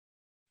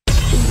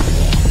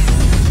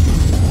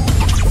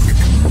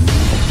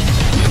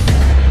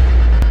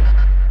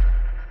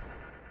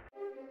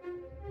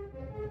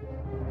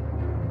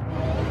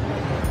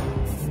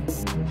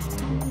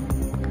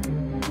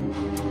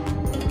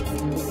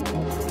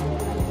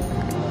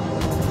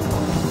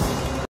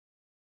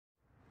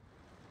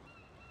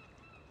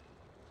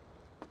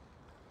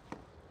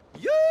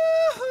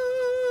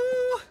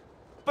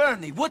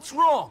Honey, what's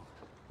wrong?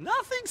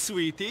 Nothing,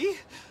 sweetie.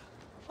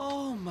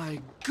 Oh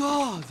my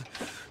God.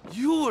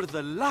 You're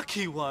the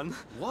lucky one.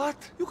 What?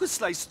 You could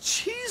slice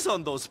cheese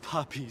on those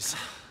puppies.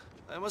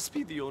 I must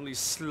be the only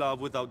slob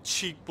without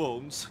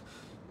cheekbones.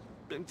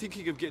 I'm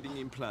thinking of getting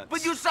implants.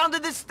 But you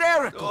sounded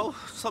hysterical.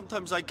 Oh,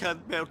 sometimes I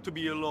can't bear to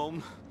be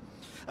alone.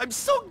 I'm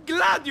so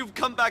glad you've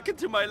come back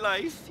into my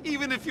life,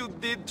 even if you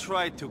did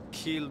try to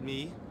kill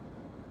me.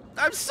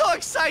 I'm so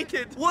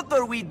excited! What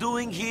are we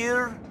doing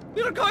here?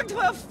 We're going to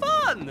have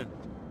fun!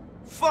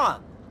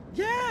 Fun?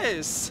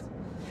 Yes!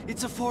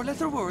 It's a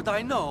four-letter word,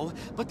 I know,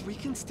 but we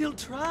can still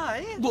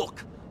try.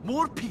 Look,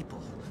 more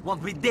people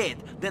want me dead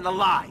than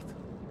alive.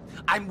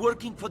 I'm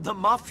working for the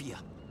Mafia.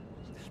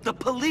 The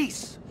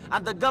police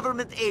and the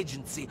government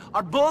agency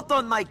are both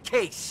on my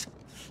case.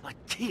 I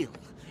kill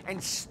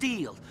and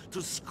steal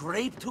to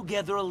scrape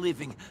together a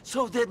living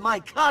so that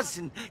my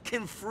cousin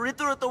can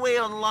fritter it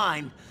away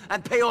online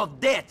and pay off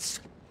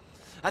debts.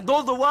 And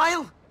all the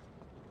while,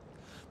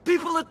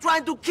 people are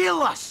trying to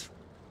kill us.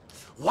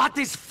 What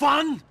is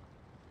fun?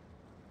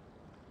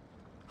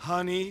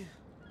 Honey,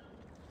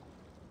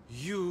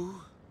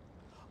 you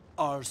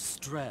are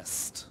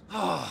stressed.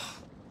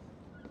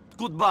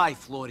 Goodbye,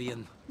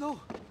 Florian. No,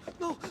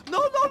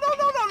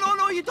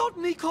 you don't,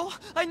 Nico.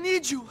 I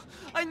need you.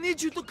 I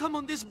need you to come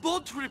on this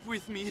boat trip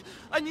with me.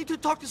 I need to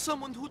talk to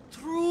someone who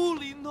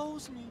truly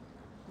knows me.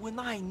 When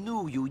I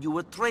knew you, you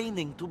were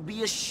training to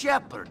be a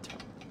shepherd.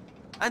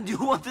 And you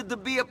wanted to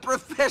be a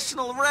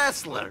professional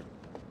wrestler.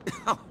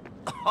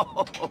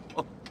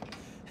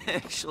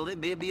 Actually,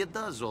 maybe it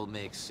does all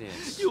make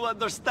sense. You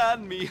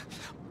understand me.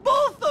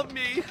 Both of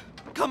me.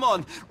 Come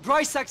on,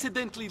 Bryce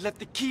accidentally left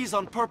the keys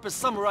on purpose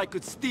somewhere I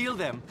could steal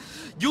them.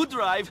 You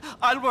drive,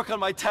 I'll work on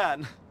my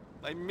tan.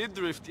 My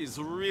midriff is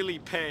really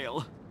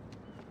pale.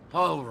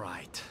 All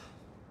right.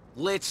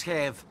 Let's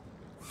have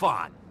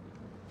fun.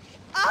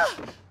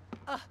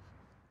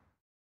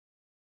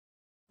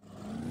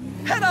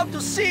 Head out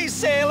to sea,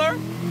 sailor!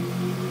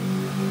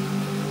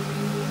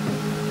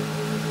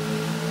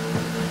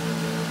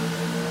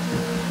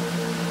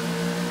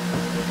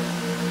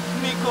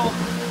 Nico,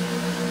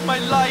 my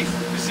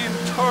life is in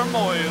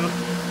turmoil.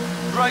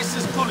 Bryce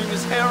is pulling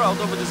his hair out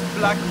over this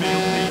blackmail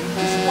thing.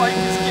 His wife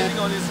is getting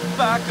on his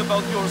back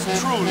about yours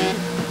truly.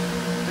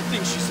 I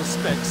think she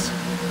suspects.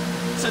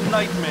 It's a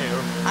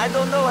nightmare. I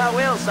don't know how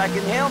else I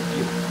can help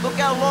you. Look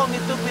how long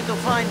it took me to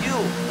find you.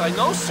 I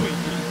know,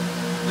 sweetie.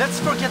 Let's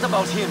forget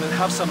about him and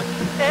have some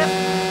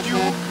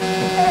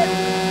F-U-N.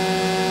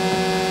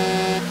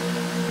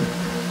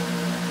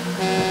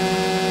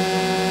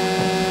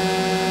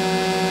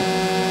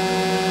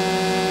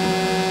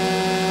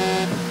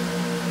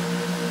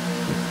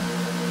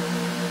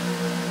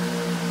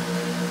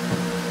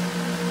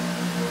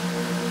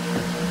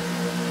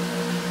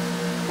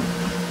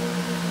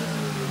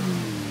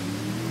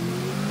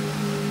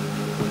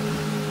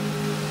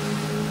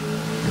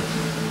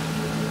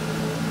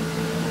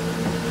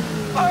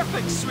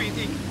 Perfect,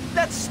 sweetie.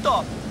 Let's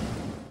stop.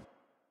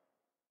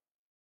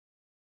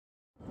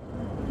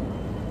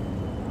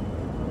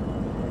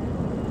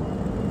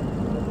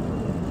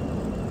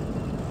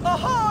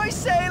 Ahoy,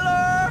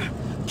 sailor!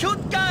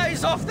 Cute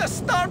guys off the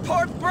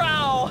starport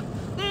brow.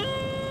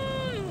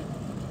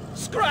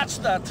 Scratch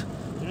that.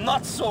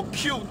 Not so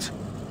cute.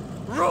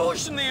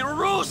 Różni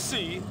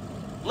Rusi.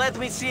 Let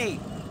me see.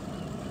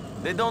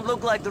 They don't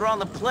look like they're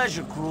on a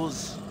pleasure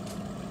cruise.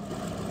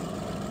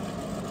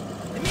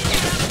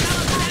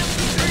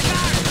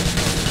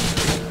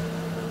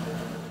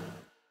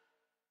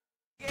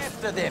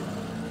 After them.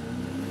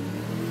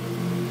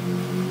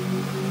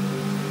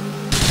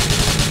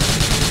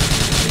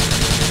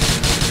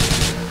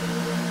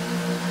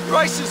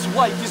 Bryce's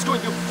wife is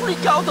going to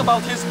freak out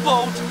about his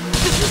boat.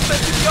 This was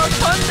meant to be our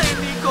fun day,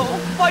 Nico.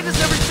 Why does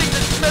everything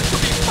that's meant to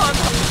be fun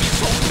have to be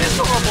so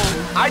miserable?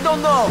 I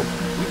don't know.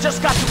 We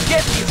just got to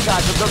get these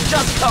guys or they'll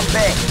just come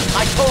back.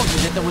 I told you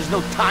that there was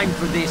no time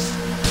for this.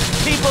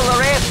 People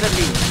are after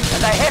me,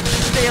 and I have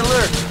to stay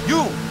alert.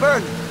 You,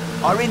 Bernie,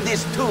 are in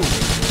this too.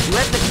 You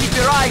have to keep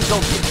your eyes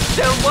open.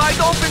 They're wide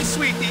open,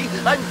 sweetie.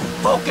 I'm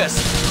focused.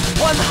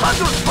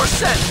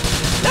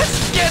 100%.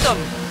 Let's get them.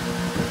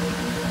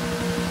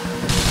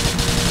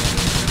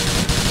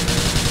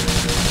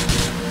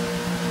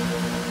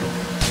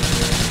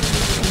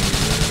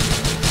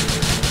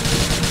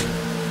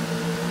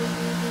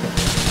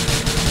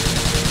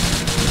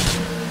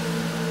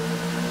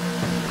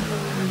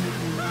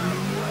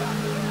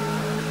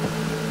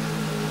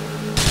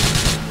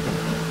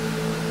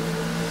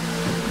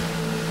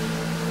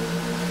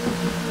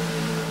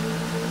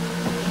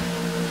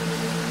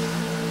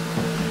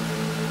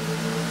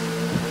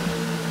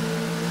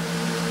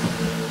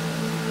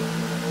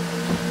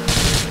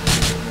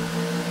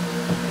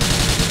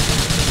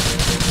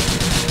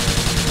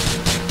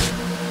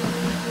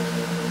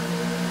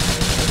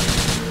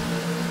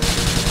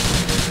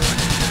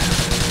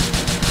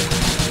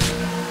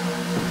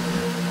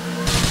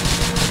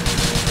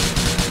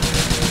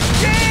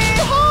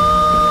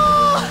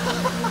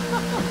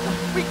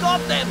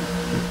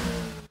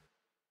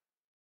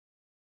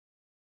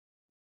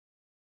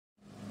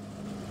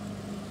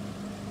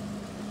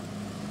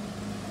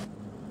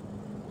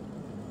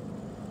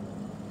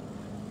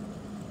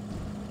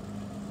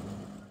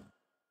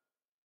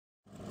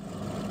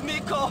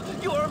 Nico,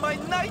 you are my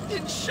knight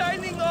in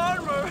shining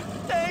armor.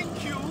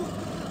 Thank you.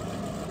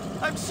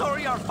 I'm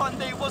sorry our fun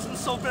day wasn't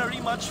so very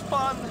much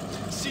fun.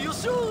 See you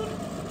soon.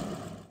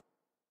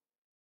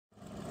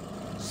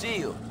 See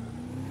you.